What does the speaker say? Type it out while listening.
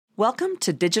Welcome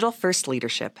to Digital First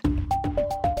Leadership,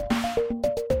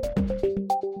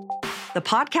 the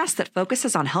podcast that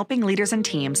focuses on helping leaders and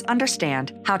teams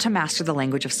understand how to master the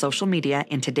language of social media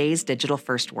in today's digital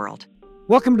first world.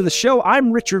 Welcome to the show.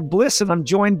 I'm Richard Bliss, and I'm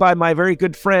joined by my very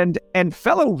good friend and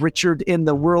fellow Richard in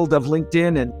the world of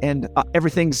LinkedIn and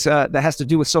everything that has to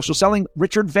do with social selling,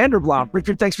 Richard Vanderbloem.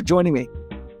 Richard, thanks for joining me.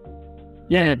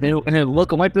 Yeah,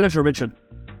 welcome. My pleasure, Richard.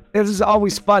 This is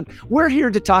always fun. We're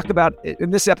here to talk about,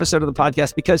 in this episode of the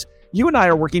podcast, because you and I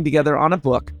are working together on a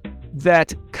book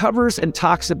that covers and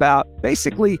talks about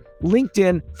basically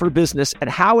LinkedIn for business and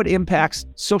how it impacts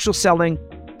social selling,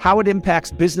 how it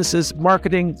impacts businesses,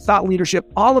 marketing, thought leadership,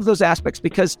 all of those aspects.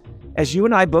 Because as you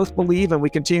and I both believe, and we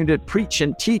continue to preach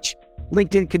and teach,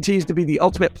 LinkedIn continues to be the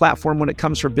ultimate platform when it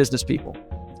comes for business people.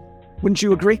 Wouldn't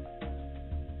you agree?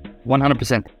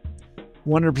 100%.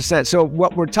 100%. So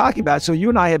what we're talking about, so you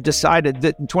and I have decided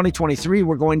that in 2023,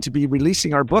 we're going to be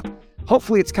releasing our book.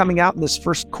 Hopefully it's coming out in this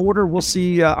first quarter. We'll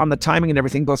see on the timing and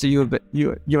everything. Both of you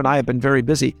and I have been very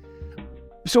busy.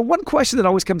 So one question that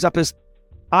always comes up is,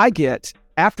 I get,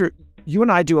 after you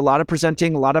and I do a lot of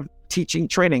presenting, a lot of teaching,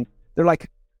 training, they're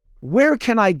like, where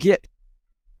can I get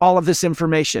all of this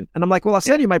information? And I'm like, well, I'll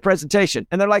send you my presentation.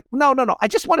 And they're like, no. I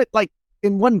just want it like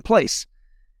in one place.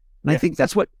 And I think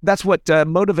that's what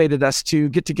motivated us to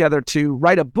get together to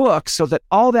write a book so that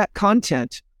all that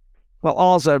content, well,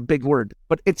 all's a big word,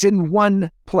 but it's in one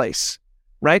place,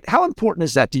 right? How important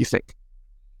is that, do you think?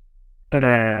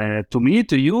 To me,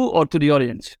 to you, or to the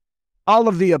audience? All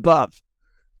of the above.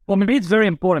 Well, maybe it's very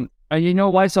important. You know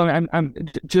why? So I'm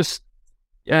just,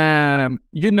 I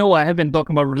have been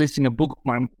talking about releasing a book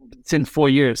since 4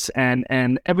 years.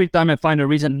 And every time I find a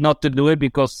reason not to do it,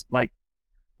 because like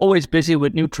always busy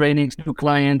with new trainings, new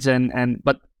clients,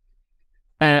 but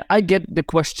I get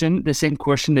the same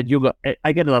question that you got.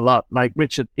 I get it a lot. Like,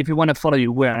 Richard, if you want to follow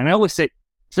you, where? And I always say,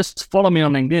 just follow me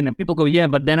on LinkedIn. And people go, yeah,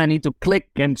 but then I need to click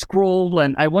and scroll.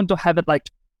 And I want to have it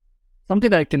like something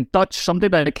that I can touch,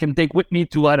 something that I can take with me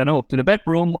to, I don't know, to the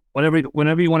bedroom, whenever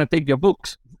you want to take your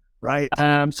books. Right.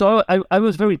 So I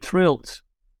was very thrilled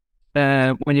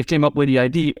when you came up with the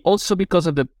idea, also because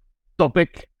of the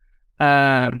topic,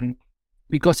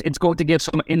 because it's going to give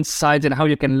some insights in how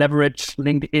you can leverage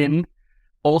LinkedIn,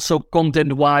 also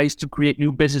content-wise, to create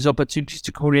new business opportunities,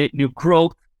 to create new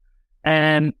growth.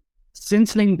 And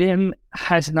since LinkedIn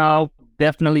has now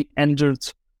definitely entered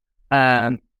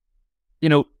the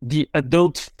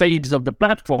adult phase of the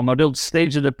platform, adult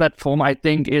stage of the platform, I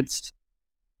think it's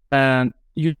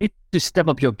you need to step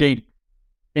up your game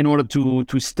in order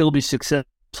to still be successful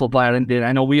via LinkedIn.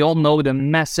 I know we all know the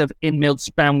massive email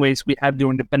spam waste we had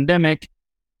during the pandemic.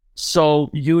 So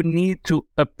you need to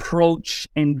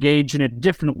engage in a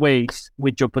different ways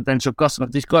with your potential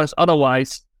customers, because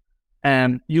otherwise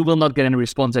you will not get any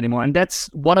response anymore. And that's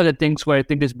one of the things where I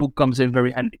think this book comes in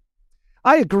very handy.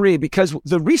 I agree, because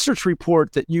the research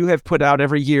report that you have put out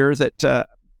every year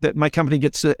that my company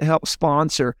gets to help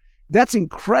sponsor, that's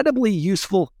incredibly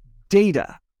useful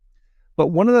data. But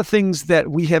one of the things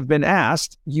that we have been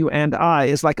asked, you and I,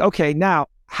 is like, okay, now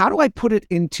how do I put it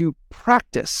into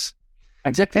practice?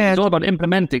 Exactly. It's all about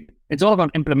implementing.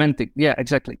 Yeah,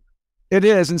 exactly. It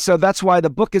is. And so that's why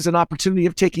the book is an opportunity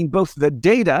of taking both the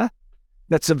data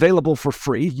that's available for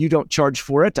free. You don't charge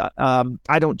for it.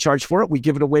 I don't charge for it. We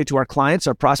give it away to our clients,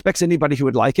 our prospects, anybody who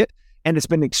would like it. And it's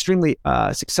been extremely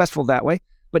successful that way.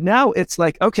 But now it's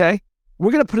like, okay,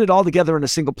 we're going to put it all together in a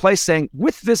single place, saying,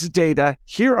 with this data,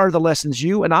 here are the lessons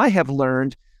you and I have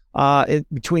learned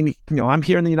between, I'm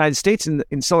here in the United States,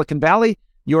 in Silicon Valley,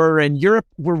 you're in Europe.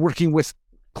 We're working with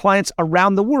clients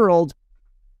around the world,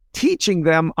 teaching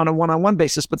them on a one-on-one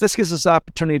basis. But this gives us the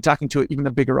opportunity of talking to even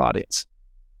a bigger audience.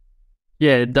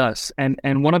 Yeah, it does.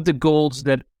 And one of the goals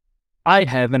that I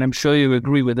have, and I'm sure you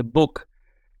agree with the book,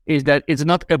 is that it's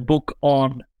not a book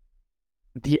on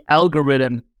the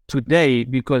algorithm today,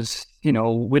 because,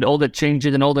 with all the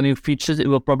changes and all the new features, it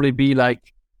will probably be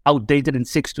like outdated in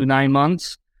 6 to 9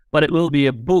 months. But it will be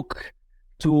a book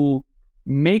to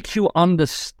make you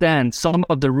understand some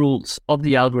of the rules of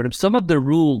the algorithm, some of the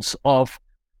rules of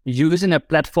using a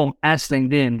platform as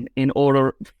LinkedIn in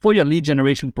order for your lead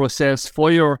generation process,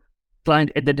 for your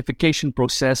client identification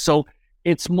process. So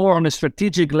it's more on a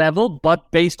strategic level,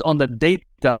 but based on the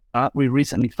data we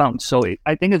recently found. So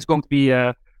I think it's going to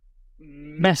be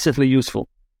massively useful.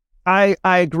 I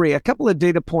agree. A couple of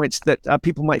data points that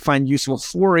people might find useful.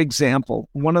 For example,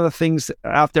 one of the things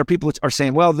out there, people are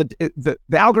saying, well, the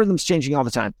algorithm's changing all the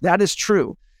time. That is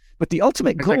true. But the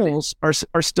ultimate goals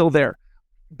are still there.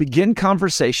 Begin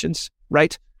conversations,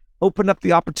 right? Open up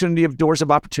the opportunity of doors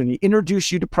of opportunity,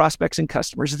 introduce you to prospects and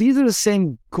customers. These are the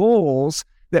same goals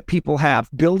that people have,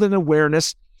 build an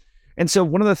awareness. And so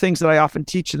one of the things that I often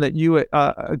teach and that you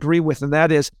agree with, and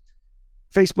that is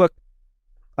Facebook,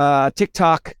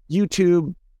 TikTok,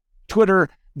 YouTube, Twitter,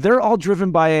 they're all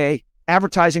driven by a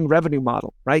advertising revenue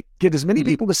model, right? Get as many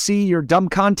people to see your dumb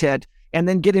content and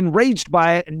then get enraged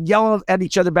by it and yell at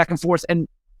each other back and forth, and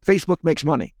Facebook makes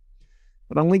money.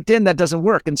 But on LinkedIn, that doesn't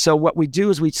work. And so what we do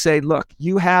is we say, look,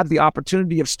 you have the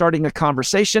opportunity of starting a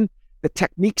conversation. The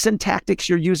techniques and tactics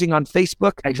you're using on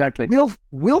Facebook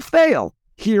will fail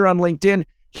here on LinkedIn.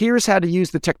 Here's how to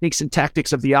use the techniques and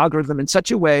tactics of the algorithm in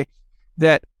such a way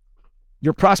that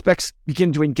your prospects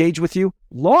begin to engage with you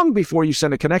long before you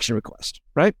send a connection request,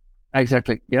 right?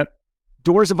 Exactly. Yep.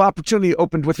 Doors of opportunity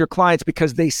opened with your clients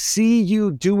because they see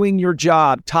you doing your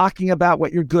job, talking about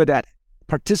what you're good at,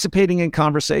 participating in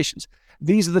conversations.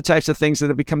 These are the types of things that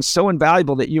have become so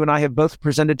invaluable that you and I have both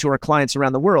presented to our clients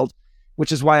around the world,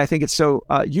 which is why I think it's so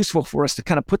useful for us to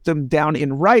kind of put them down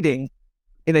in writing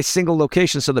in a single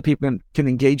location so that people can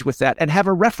engage with that and have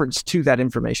a reference to that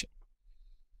information.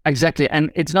 Exactly.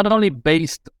 And it's not only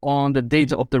based on the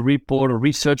data of the report or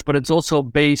research, but it's also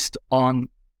based on,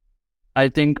 I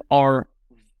think, our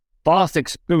vast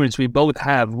experience we both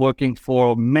have working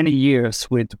for many years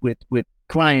with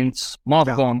clients,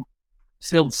 Marcom,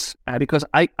 sales, because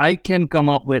I can come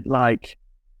up with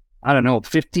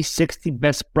 50, 60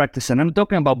 best practices. And I'm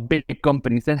talking about big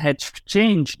companies that had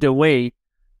changed the way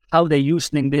how they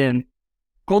use LinkedIn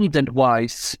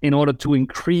content-wise in order to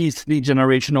increase lead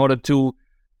generation, in order to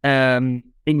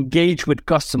engage with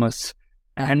customers.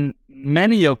 And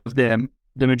many of them,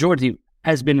 the majority,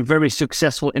 has been very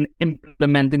successful in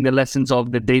implementing the lessons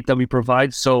of the data we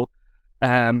provide. So,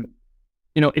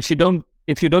 if you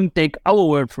don't take our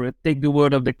word for it, take the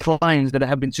word of the clients that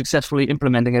have been successfully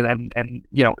implementing it, and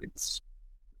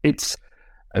it's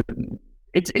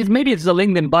maybe it's the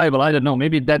LinkedIn Bible. I don't know.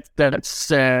 Maybe that's the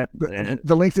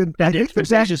LinkedIn.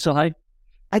 Expectation so high.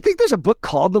 I think there's a book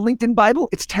called The LinkedIn Bible.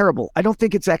 It's terrible. I don't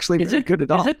think it's actually very good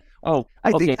at all. Is it? Oh,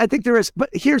 I think there is. But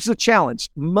here's the challenge.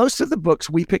 Most of the books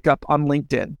we pick up on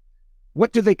LinkedIn,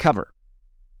 what do they cover?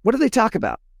 What do they talk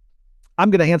about? I'm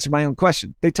going to answer my own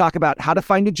question. They talk about how to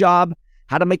find a job,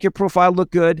 how to make your profile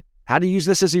look good, how to use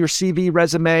this as your CV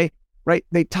resume, right?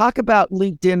 They talk about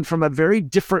LinkedIn from a very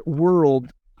different world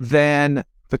than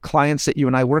the clients that you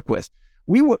and I work with.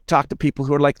 We talk to people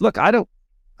who are like, look, I'm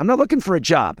not looking for a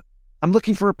job. I'm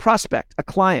looking for a prospect, a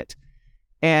client.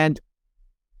 And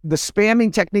the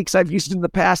spamming techniques I've used in the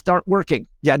past aren't working.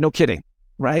 Yeah, no kidding,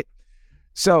 right?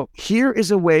 So here is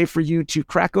a way for you to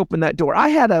crack open that door. I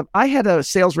had a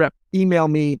sales rep email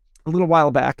me a little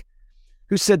while back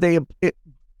who said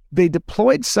they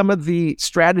deployed some of the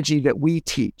strategy that we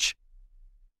teach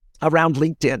around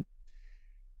LinkedIn.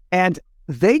 And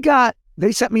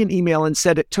they sent me an email and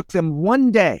said it took them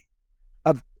one day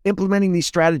of implementing these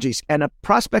strategies, and a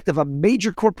prospect of a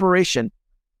major corporation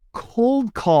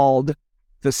cold called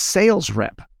the sales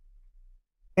rep.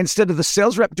 Instead of the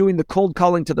sales rep doing the cold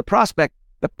calling to the prospect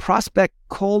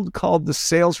cold called the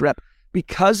sales rep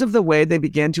because of the way they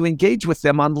began to engage with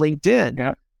them on LinkedIn.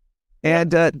 Yeah.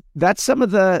 And that's some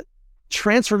of the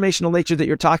transformational nature that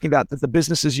you're talking about that the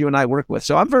businesses you and I work with.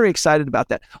 So I'm very excited about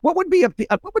that. What would be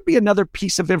another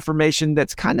piece of information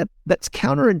that's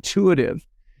counterintuitive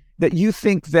that you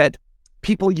think that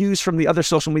people use from the other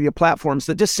social media platforms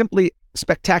that just simply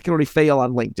spectacularly fail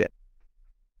on LinkedIn?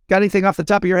 Got anything off the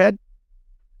top of your head?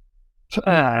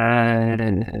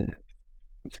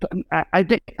 I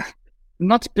think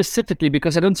not specifically,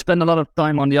 because I don't spend a lot of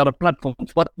time on the other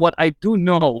platforms. What I do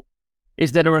know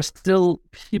is that there are still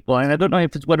people, and I don't know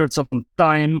if it's whether it's on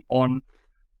time, on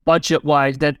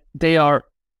budget-wise, that they are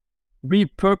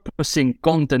repurposing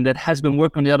content that has been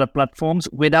working on the other platforms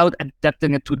without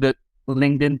adapting it to the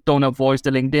LinkedIn tone of voice,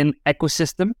 the LinkedIn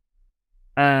ecosystem.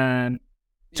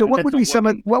 So what would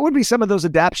be some of those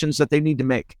adaptations that they need to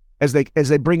make as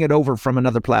they bring it over from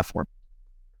another platform,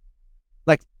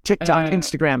 like TikTok,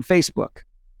 Instagram, Facebook?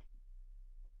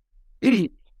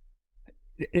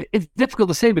 It's difficult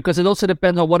to say because it also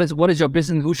depends on what is your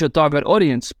business, who's your target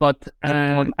audience. But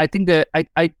I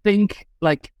think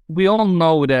like we all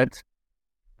know that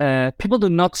people do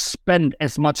not spend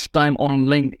as much time on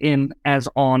LinkedIn as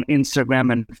on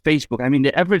Instagram and Facebook. I mean,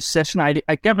 the average session,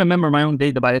 I can't remember my own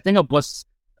data, but I think it was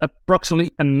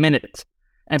approximately a minute.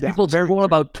 And people scroll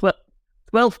about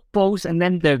 12 posts and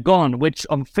then they're gone, which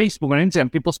on Facebook and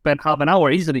Instagram, people spend half an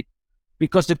hour easily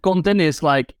because the content is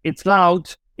like, it's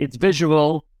loud, it's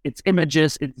visual, it's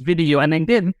images, it's video, and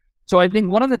LinkedIn. So I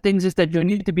think one of the things is that you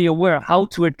need to be aware how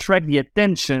to attract the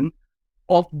attention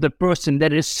of the person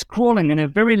that is scrolling in a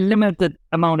very limited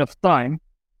amount of time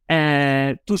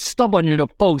to stop on your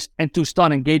post and to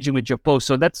start engaging with your post.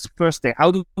 So that's the first thing. How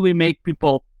do we make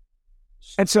people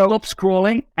stop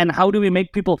scrolling, and how do we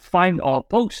make people find our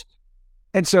post?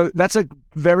 And so that's a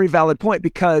very valid point,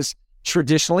 because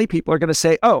traditionally people are going to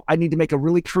say, oh, I need to make a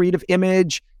really creative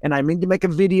image and I need to make a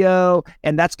video,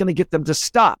 and that's going to get them to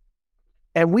stop.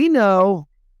 And we know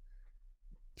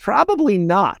probably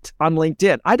not on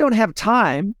LinkedIn. I don't have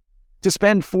time to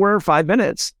spend 4 or 5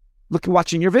 minutes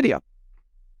watching your video.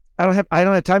 I don't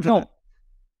have time for that.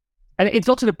 And it's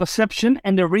also the perception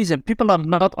and the reason people are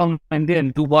not on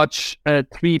LinkedIn to watch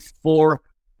 3-4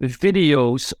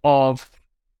 videos of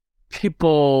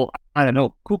people, I don't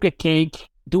know, cook a cake,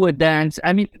 do a dance.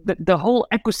 I mean, the whole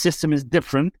ecosystem is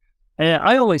different.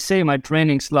 I always say in my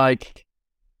trainings, like,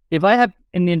 if I have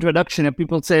in the introduction and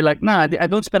people say like, nah, I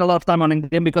don't spend a lot of time on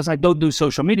LinkedIn because I don't do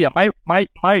social media,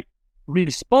 my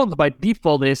response by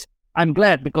default is, I'm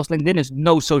glad, because LinkedIn is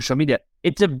no social media.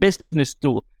 It's a business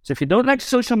tool. So if you don't like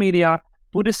social media,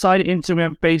 put aside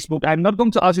Instagram, Facebook. I'm not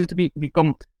going to ask you to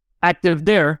become active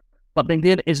there, but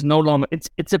LinkedIn is no longer,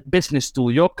 it's a business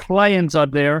tool. Your clients are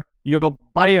there, your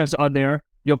buyers are there,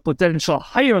 your potential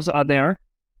hires are there.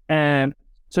 And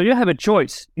so you have a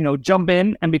choice, jump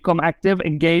in and become active,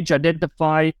 engage,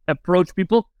 identify, approach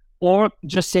people, or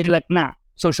just say like, nah,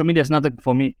 social media is nothing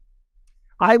for me.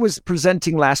 I was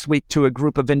presenting last week to a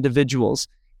group of individuals,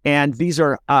 and these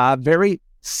are very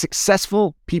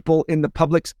successful people in the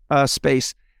public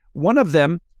space. One of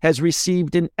them has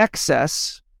received in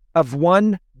excess of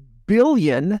 1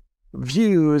 billion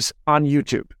views on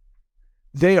YouTube.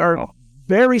 They are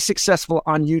very successful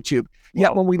on YouTube. Wow.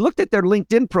 Yet when we looked at their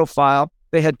LinkedIn profile,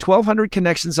 they had 1,200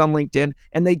 connections on LinkedIn,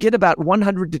 and they get about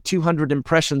 100 to 200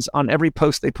 impressions on every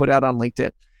post they put out on LinkedIn.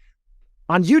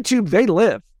 On YouTube, they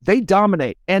live. They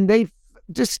dominate. And they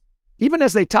just, even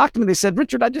as they talked to me, they said,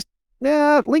 Richard,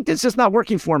 LinkedIn's just not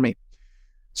working for me.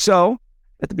 So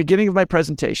at the beginning of my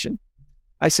presentation,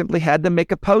 I simply had them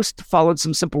make a post, followed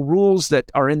some simple rules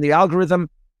that are in the algorithm.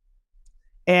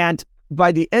 And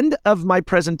by the end of my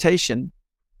presentation,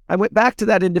 I went back to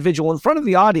that individual in front of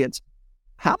the audience.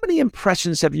 How many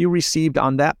impressions have you received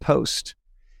on that post?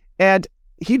 And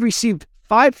he'd received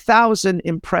 5,000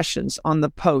 impressions on the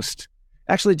post.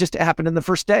 Actually, just happened in the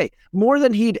first day, more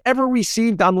than he'd ever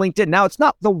received on LinkedIn. Now, it's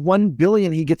not the 1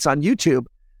 billion he gets on YouTube.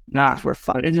 Nah,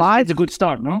 it's a good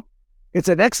start, no? It's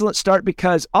an excellent start,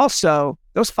 because also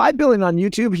those 5 billion on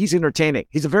YouTube, he's entertaining.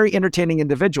 He's a very entertaining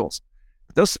individual.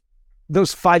 Those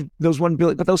 1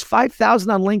 billion, but those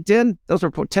 5,000 on LinkedIn, those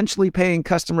are potentially paying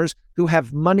customers who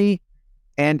have money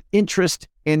and interest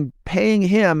in paying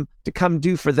him to come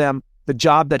do for them the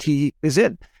job that he is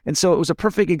in. And so it was a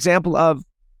perfect example of,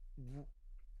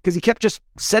 because he kept just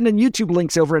sending YouTube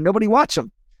links over and nobody watched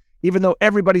them, even though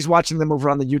everybody's watching them over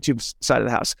on the YouTube side of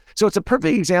the house. So it's a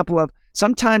perfect example of,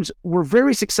 sometimes we're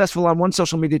very successful on one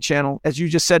social media channel, as you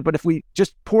just said, but if we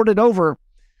just port it over,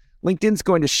 LinkedIn's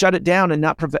going to shut it down and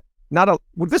well,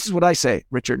 this is what I say,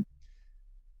 Richard.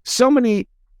 So many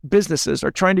businesses are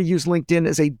trying to use LinkedIn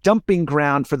as a dumping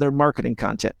ground for their marketing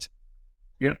content.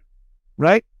 Yeah.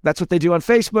 Right? That's what they do on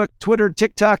Facebook, Twitter,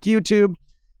 TikTok, YouTube.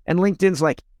 And LinkedIn's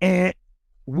like,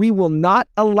 we will not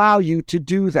allow you to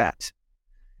do that.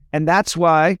 And that's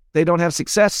why they don't have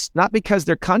success, not because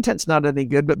their content's not any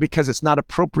good, but because it's not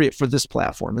appropriate for this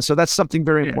platform. And so that's something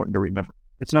very important to remember.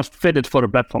 It's not fitted for the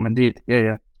platform, indeed.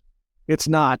 Yeah. It's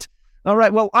not. All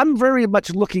right. Well, I'm very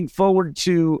much looking forward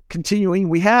to continuing.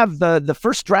 We have the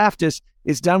first draft is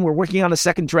done. We're working on a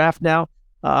second draft now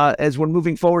as we're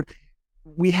moving forward.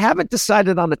 We haven't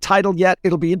decided on the title yet.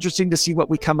 It'll be interesting to see what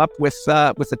we come up with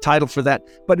the title for that.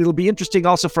 But it'll be interesting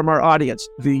also from our audience,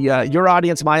 your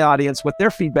audience, my audience, what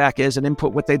their feedback is and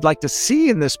input, what they'd like to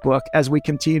see in this book as we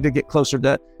continue to get closer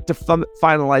to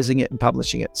finalizing it and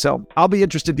publishing it. So I'll be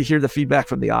interested to hear the feedback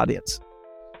from the audience.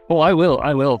 Oh, I will.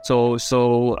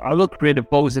 So I will create a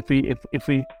post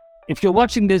if you're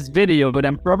watching this video, but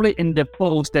I'm probably in the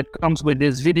post that comes with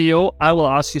this video, I will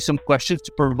ask you some questions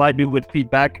to provide me with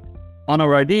feedback on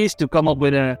our ideas to come up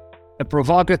with a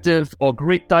provocative or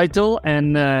great title.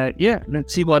 And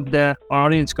let's see what our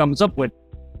audience comes up with.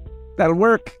 That'll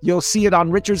work. You'll see it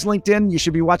on Richard's LinkedIn. You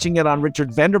should be watching it on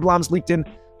Richard Vanderblom's LinkedIn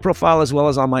profile as well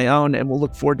as on my own. And we'll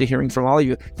look forward to hearing from all of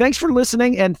you. Thanks for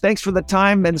listening, and thanks for the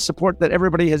time and support that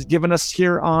everybody has given us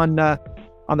here on the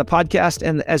podcast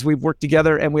and as we've worked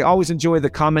together. And we always enjoy the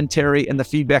commentary and the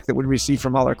feedback that we receive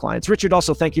from all our clients. Richard,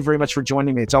 also, thank you very much for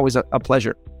joining me. It's always a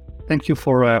pleasure. Thank you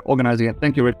for organizing it.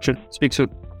 Thank you, Richard. Speak soon.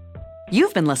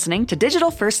 You've been listening to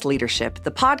Digital First Leadership,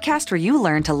 the podcast where you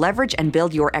learn to leverage and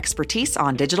build your expertise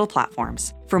on digital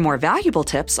platforms. For more valuable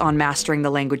tips on mastering the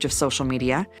language of social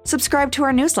media, subscribe to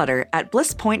our newsletter at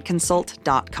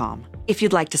blisspointconsult.com. If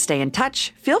you'd like to stay in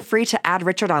touch, feel free to add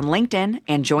Richard on LinkedIn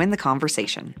and join the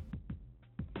conversation.